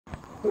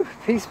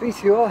Peace be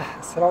to you all.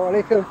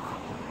 AsSalama'laikum.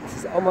 This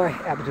is Omar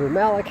Abdul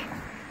Malik,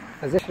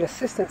 physician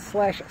assistant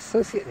 /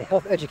 associate and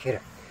health educator.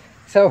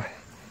 So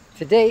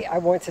today I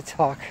want to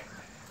talk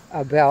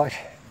about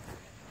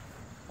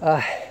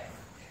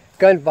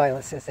gun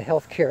violence as a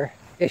healthcare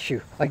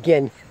issue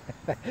again.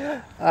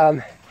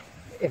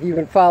 If you've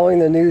been following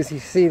the news, you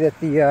see that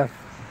the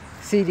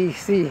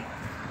CDC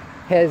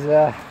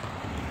has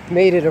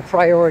made it a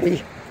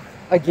priority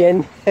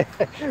again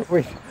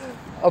with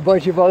a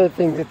bunch of other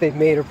things that they've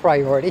made a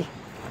priority,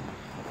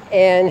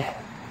 and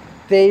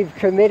they've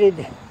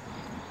committed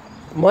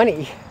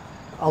money,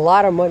 a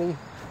lot of money,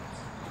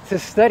 to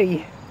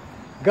study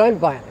gun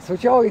violence,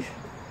 which I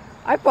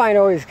find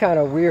always kind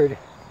of weird,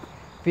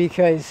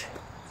 because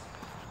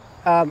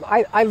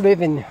I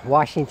live in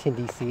Washington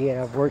D.C. and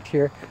I've worked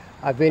here.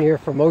 I've been here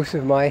for most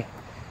of my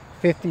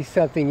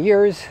 50-something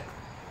years.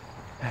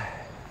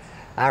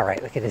 All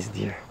right, look at this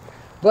deer.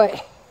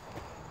 But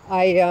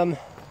I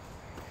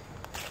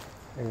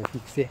don't know if you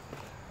can see it.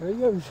 There he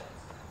goes.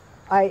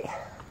 I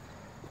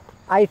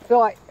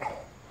thought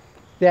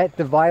that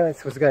the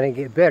violence was going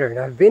to get better, and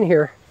I've been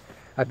here.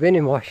 I've been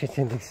in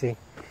Washington D.C.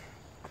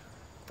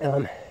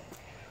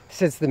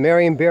 Since the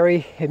Marion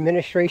Barry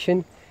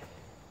administration.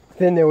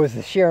 Then there was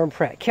the Sharon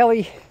Pratt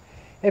Kelly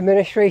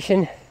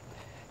administration.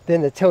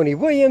 Then the Anthony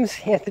Williams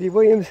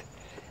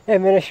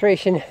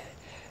administration.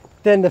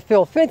 Then the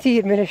Phil Fenty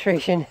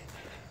administration.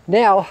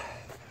 Now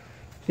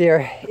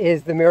there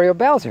is the Muriel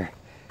Bowser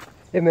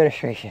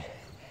administration.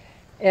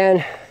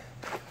 And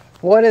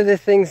one of the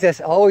things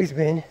that's always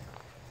been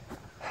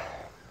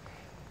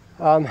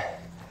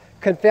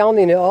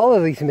confounding to all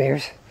of these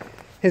mayors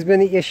has been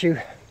the issue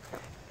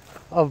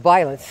of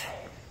violence,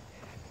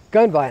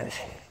 gun violence,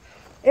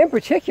 in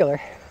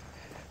particular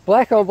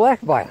black on black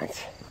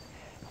violence.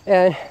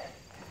 And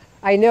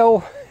I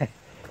know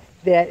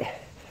that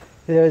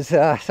there's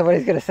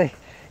somebody's gonna say,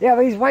 yeah,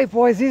 but these white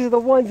boys, these are the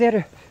ones that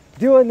are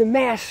doing the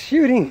mass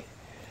shooting,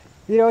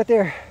 you know, with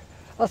their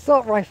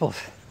assault rifles.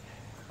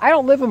 I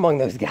don't live among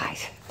those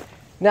guys.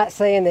 Not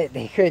saying that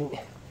they couldn't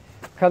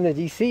come to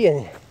DC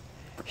and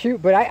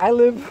shoot, but I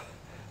live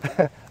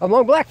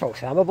among black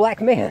folks. I'm a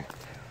black man.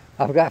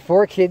 I've got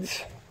 4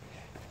 kids.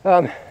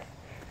 Two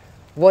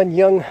are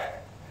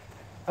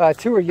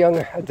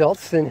young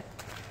adults and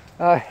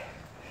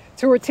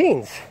 2 are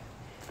teens.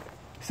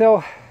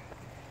 So,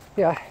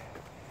 yeah,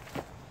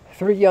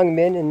 3 young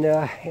men and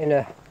a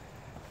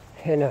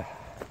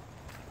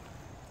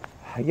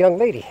young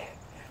lady.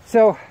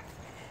 So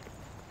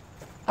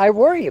I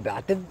worry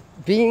about them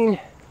being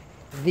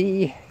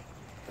the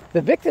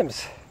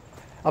victims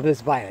of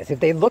this violence. If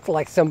they look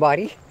like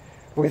somebody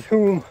with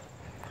whom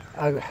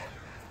a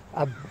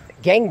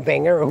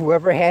gangbanger or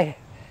whoever had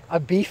a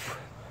beef,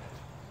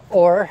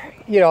 or,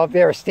 you know, if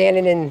they're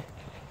standing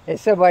in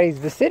somebody's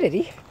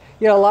vicinity,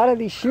 you know, a lot of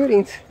these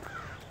shootings,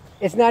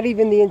 it's not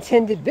even the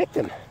intended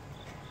victim.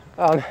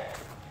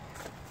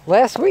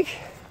 Last week,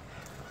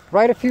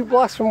 right a few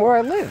blocks from where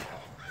I live,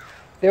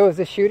 there was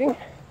a shooting.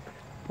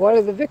 One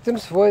of the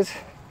victims was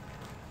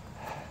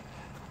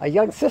a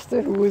young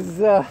sister who was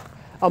a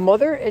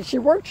mother, and she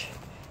worked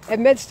at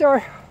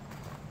MedStar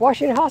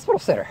Washington Hospital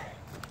Center.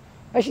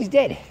 And she's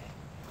dead.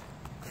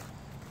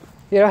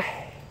 You know,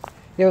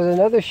 there was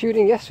another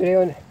shooting yesterday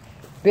on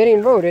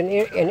Benning Road, an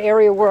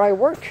area where I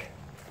work.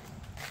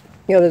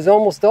 You know, there's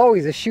almost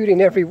always a shooting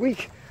every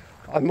week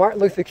on Martin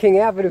Luther King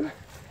Avenue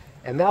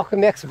and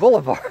Malcolm X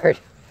Boulevard.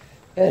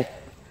 And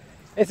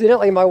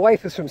incidentally, my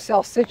wife is from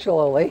South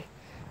Central LA.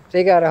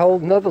 They got a whole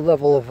nother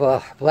level of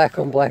black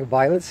on black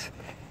violence.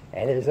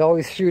 And there's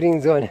always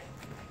shootings on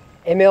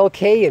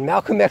MLK and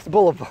Malcolm X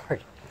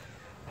Boulevard,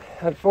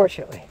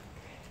 unfortunately.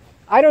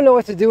 I don't know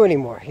what to do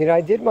anymore. You know,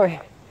 I did my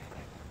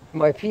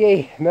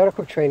PA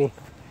medical training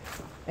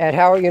at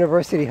Howard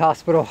University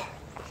Hospital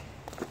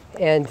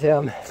and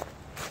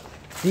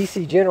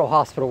DC General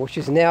Hospital, which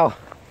is now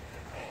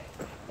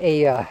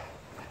a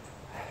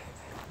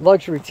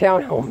luxury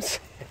townhomes.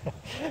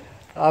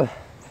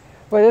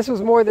 But this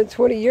was more than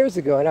 20 years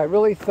ago, and I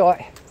really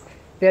thought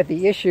that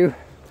the issue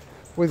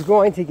was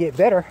going to get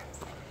better,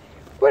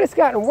 but it's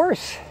gotten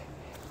worse.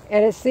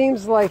 And it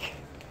seems like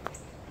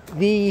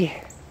the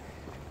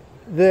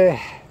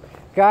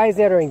guys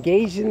that are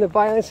engaged in the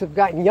violence have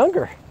gotten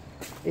younger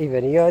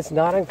even. You know, it's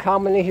not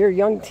uncommon to hear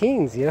young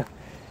teens, you know,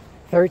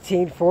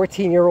 13,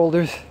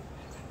 14-year-olders,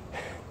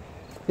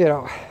 you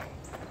know,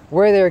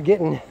 where they're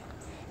getting,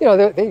 you know,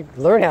 they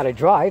learn how to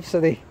drive, so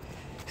they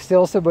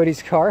steal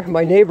somebody's car.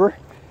 My neighbor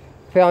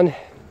found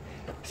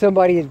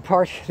somebody had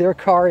parked their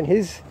car in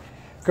his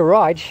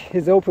garage,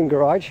 his open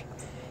garage,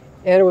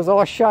 and it was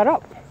all shot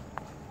up.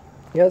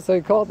 You know, so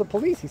he called the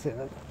police. He said,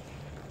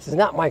 this is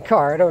not my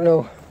car. I don't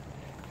know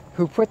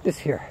who put this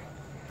here.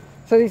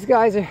 So these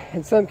guys are,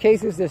 in some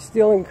cases, they're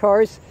stealing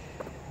cars,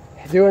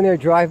 doing their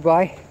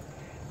drive-by,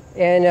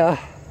 and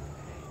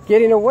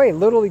getting away,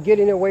 literally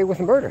getting away with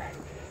murder.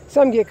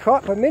 Some get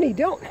caught, but many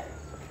don't.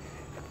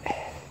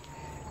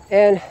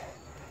 And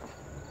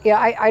yeah,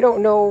 I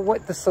don't know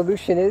what the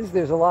solution is.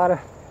 There's a lot of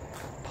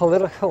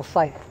political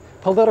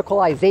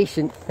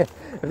politicalization,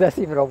 if that's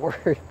even a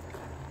word,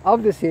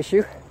 of this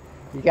issue.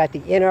 You got the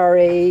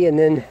NRA, and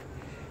then,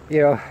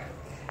 you know,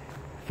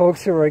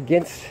 folks who are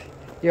against,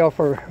 you know,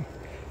 for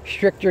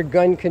stricter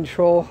gun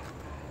control.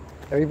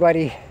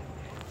 Everybody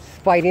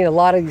fighting. A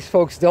lot of these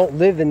folks don't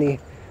live in the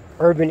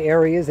urban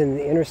areas and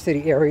the inner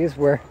city areas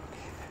where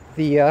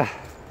the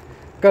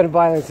gun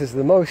violence is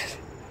the most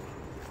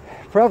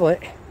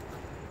prevalent.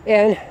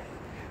 And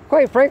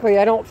quite frankly,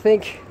 in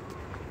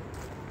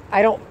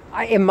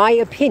my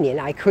opinion,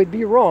 I could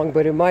be wrong,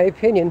 but in my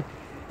opinion,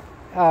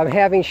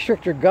 having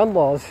stricter gun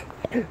laws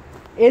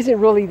isn't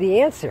really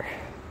the answer.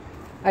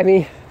 I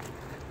mean,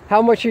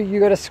 how much are you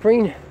going to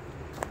screen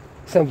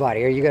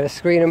somebody? Are you going to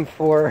screen them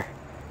for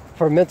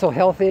mental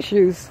health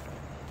issues?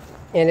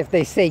 And if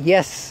they say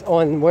yes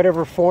on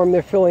whatever form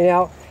they're filling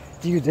out,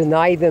 do you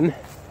deny them?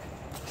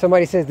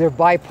 Somebody says they're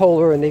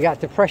bipolar and they got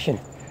depression.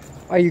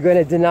 Are you going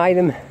to deny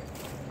them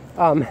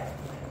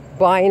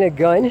buying a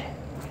gun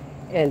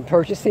and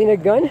purchasing a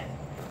gun?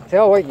 Say,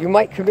 oh wait, you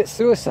might commit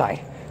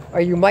suicide,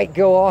 or you might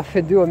go off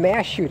and do a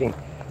mass shooting.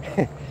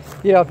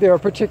 You know, if they're a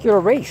particular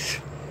race,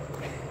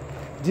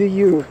 do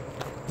you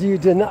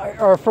deny,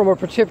 or from a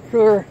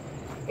particular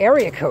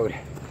area code,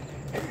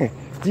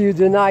 do you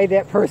deny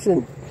that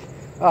person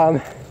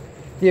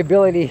the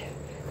ability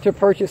to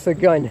purchase a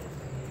gun?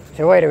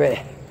 So wait a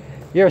minute,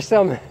 you're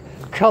some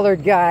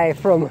colored guy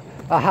from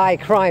a high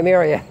crime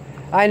area.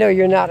 I know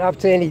you're not up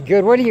to any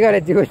good. What are you going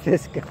to do with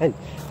this gun?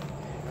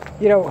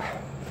 You know,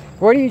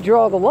 where do you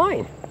draw the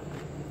line?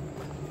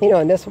 You know,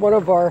 and that's one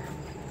of our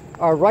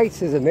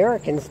rights as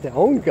Americans to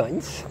own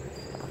guns.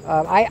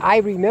 I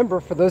remember,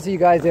 for those of you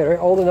guys that are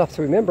old enough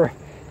to remember,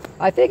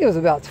 I think it was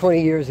about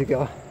 20 years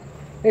ago,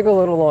 maybe a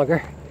little longer,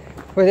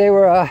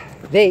 where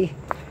they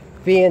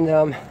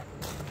being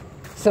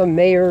some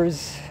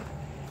mayors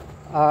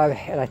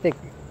and I think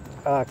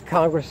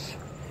Congress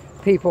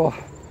people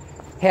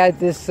had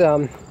this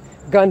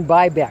gun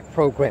buyback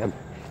program.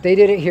 They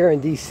did it here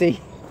in DC,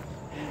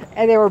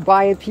 and they were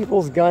buying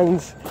people's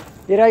guns.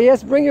 You know,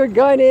 yes, bring your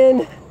gun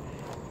in.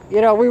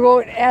 You know, we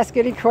won't ask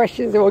any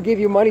questions, and we'll give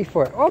you money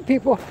for it. Oh,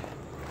 people,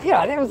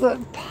 yeah, there was a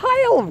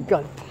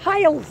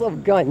piles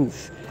of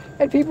guns,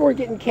 and people were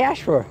getting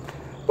cash for it.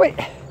 But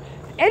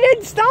it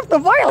didn't stop the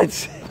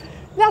violence,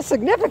 not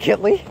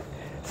significantly.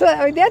 So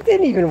I mean, that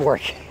didn't even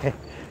work.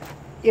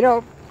 You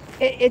know,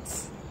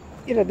 it's,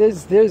 you know,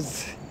 there's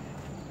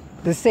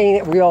the saying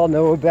that we all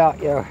know about,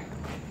 you know,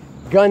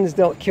 guns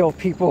don't kill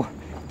people,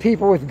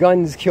 people with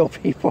guns kill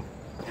people.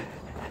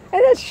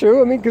 And that's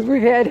true. I mean, because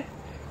we've had,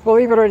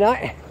 believe it or not,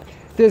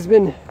 there's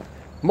been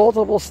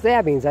multiple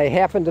stabbings. I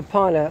happened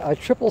upon a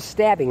triple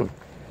stabbing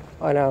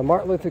on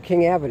Martin Luther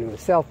King Avenue in the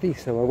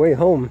southeast on my way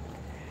home.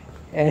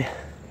 And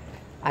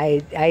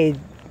I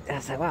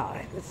was like, wow,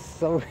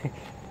 so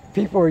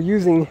people are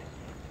using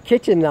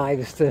kitchen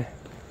knives to,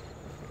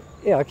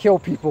 you know, kill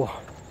people,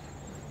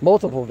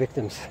 multiple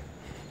victims.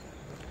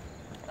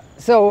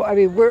 So, I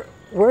mean,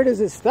 where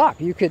does it stop?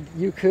 You can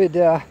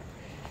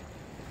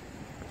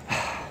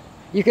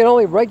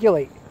only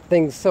regulate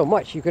things so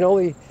much. You can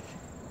only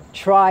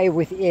try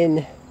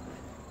within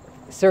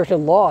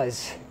certain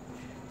laws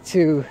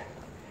to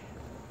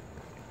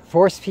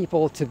force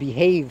people to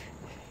behave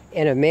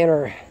in a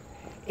manner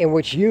in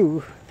which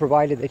you,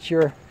 provided that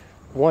you're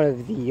one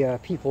of the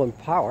people in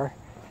power,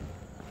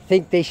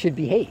 think they should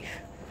behave.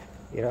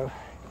 You know,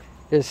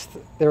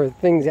 there are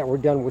things that were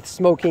done with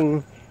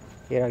smoking.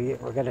 You know,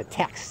 we're going to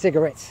tax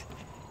cigarettes.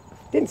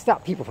 Didn't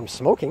stop people from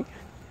smoking.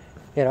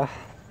 You know,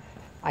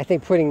 I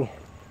think putting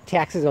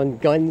taxes on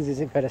guns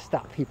isn't going to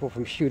stop people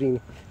from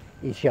shooting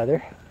each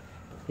other.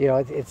 You know,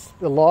 it's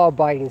the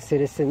law-abiding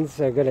citizens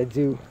are going to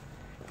do,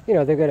 you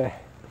know, they're going to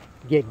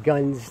get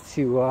guns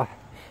to,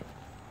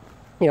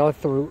 you know,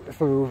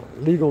 through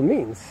legal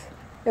means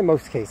in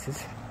most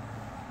cases,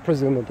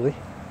 presumably.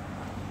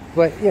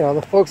 But, you know,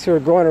 the folks who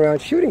are going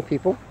around shooting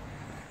people,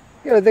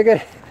 you know, they're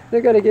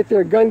going to get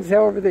their guns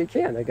however they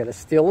can. They're going to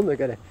steal them. They're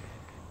going to,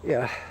 you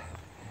know,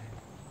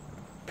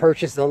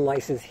 purchase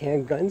unlicensed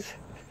handguns.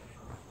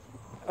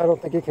 I don't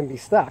think it can be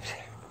stopped.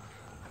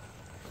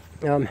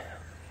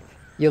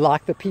 You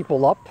lock the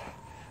people up.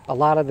 A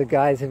lot of the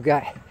guys have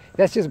got,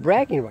 that's just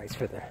bragging rights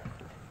for them.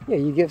 You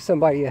know, you give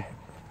somebody a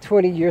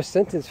 20-year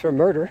sentence for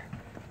murder.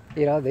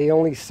 You know, they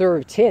only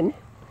serve 10.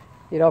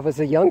 You know, if it's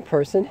a young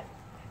person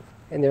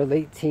in their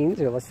late teens,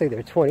 or let's say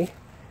they're 20,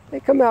 they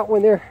come out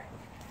when they're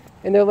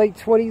in their late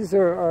 20s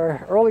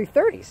or early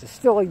 30s. It's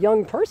still a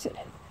young person.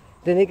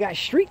 Then they got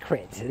street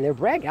creds and they're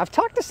bragging. I've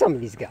talked to some of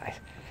these guys.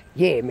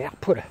 Yeah, man,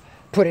 I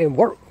put in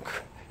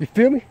work. You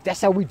feel me?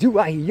 That's how we do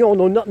out here. You don't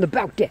know nothing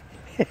about that.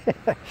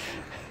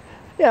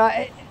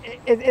 Yeah,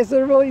 it's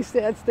a really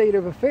sad state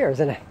of affairs,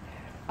 and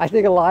I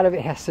think a lot of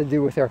it has to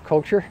do with our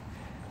culture.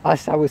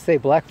 Us, I would say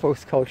black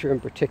folks' culture in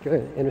particular,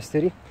 in the inner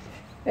city.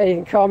 And you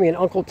can call me an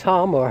Uncle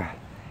Tom or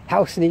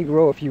House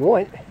Negro if you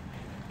want,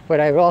 but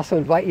I would also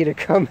invite you to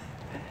come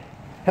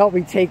help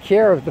me take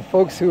care of the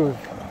folks who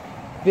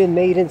have been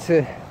made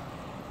into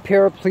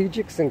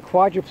paraplegics and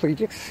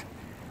quadriplegics.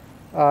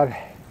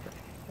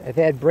 I've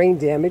had brain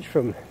damage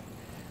from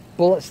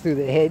bullets through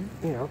the head,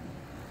 you know.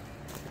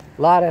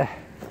 A lot of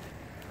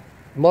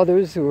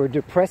mothers who are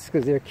depressed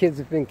because their kids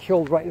have been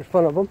killed right in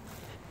front of them.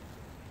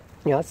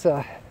 You know, it's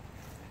a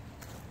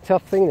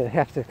tough thing to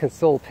have to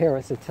console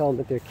parents and tell them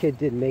that their kid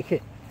didn't make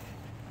it.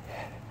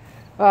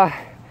 But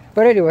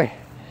anyway,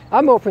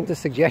 I'm open to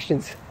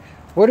suggestions.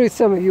 What do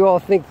some of you all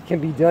think can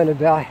be done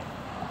about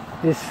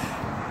this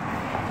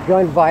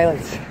gun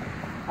violence?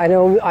 I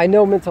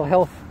know mental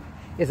health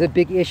is a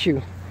big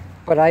issue,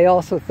 but I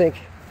also think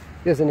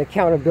there's an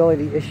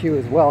accountability issue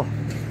as well.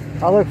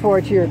 I look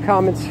forward to your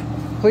comments.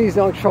 Please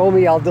don't troll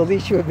me, I'll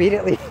delete you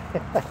immediately.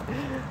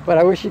 But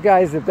I wish you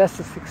guys the best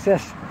of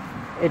success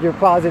in your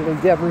positive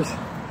endeavors.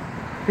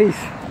 Peace.